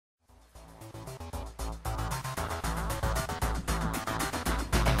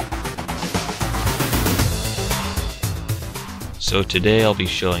So today I'll be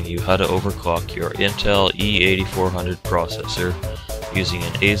showing you how to overclock your Intel E8400 processor using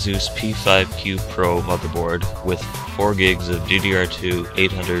an Asus P5Q Pro motherboard with 4 gigs of DDR2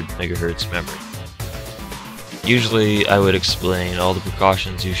 800MHz memory. Usually I would explain all the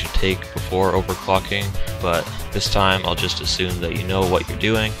precautions you should take before overclocking, but this time I'll just assume that you know what you're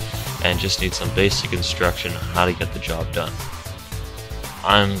doing and just need some basic instruction on how to get the job done.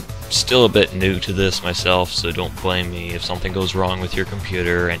 I'm still a bit new to this myself, so don't blame me if something goes wrong with your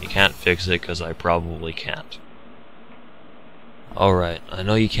computer and you can't fix it, because I probably can't. Alright, I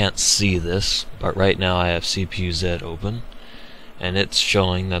know you can't see this, but right now I have CPU-Z open, and it's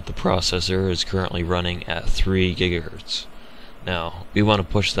showing that the processor is currently running at 3 GHz. Now, we want to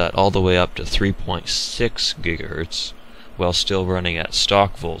push that all the way up to 3.6 GHz, while still running at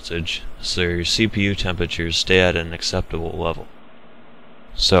stock voltage, so your CPU temperatures stay at an acceptable level.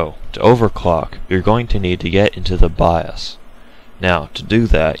 So, to overclock, you're going to need to get into the BIOS. Now, to do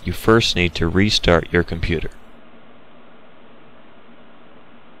that, you first need to restart your computer.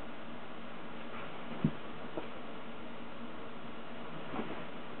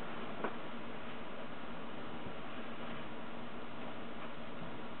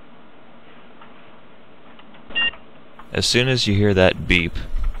 As soon as you hear that beep,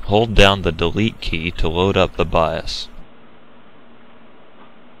 hold down the delete key to load up the BIOS.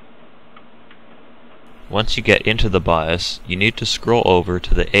 Once you get into the BIOS, you need to scroll over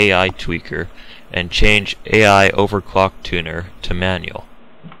to the AI tweaker and change AI Overclock Tuner to manual.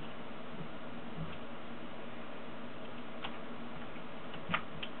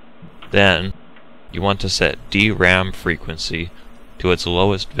 Then, you want to set DRAM frequency to its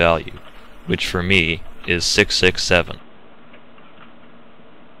lowest value, which for me is 667.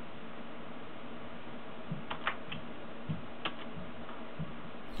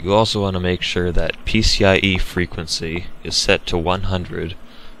 You also want to make sure that PCIe frequency is set to 100,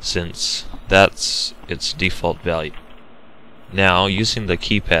 since that's its default value. Now, using the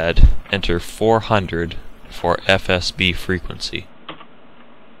keypad, enter 400 for FSB frequency.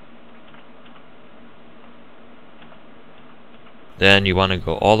 Then you want to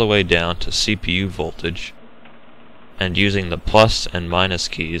go all the way down to CPU voltage, and using the plus and minus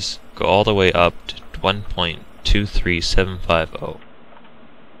keys, go all the way up to 1.23750.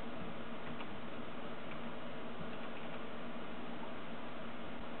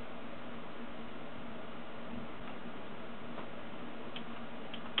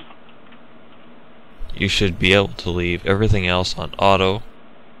 You should be able to leave everything else on auto,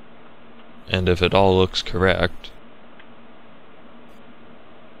 and if it all looks correct,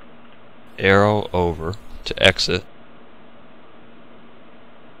 arrow over to exit,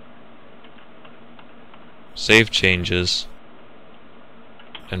 save changes,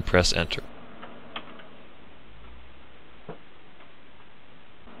 and press enter.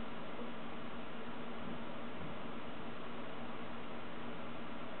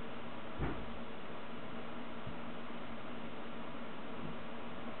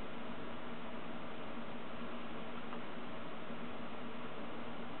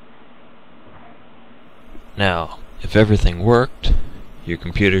 Now, if everything worked, your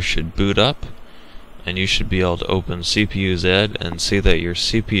computer should boot up, and you should be able to open CPU-Z and see that your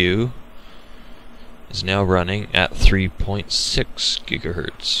CPU is now running at 3.6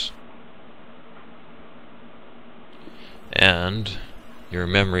 GHz. And your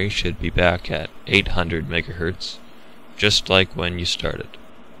memory should be back at 800 MHz, just like when you started.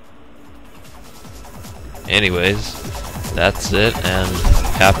 Anyways, that's it, and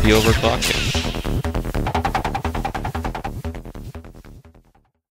happy overclocking.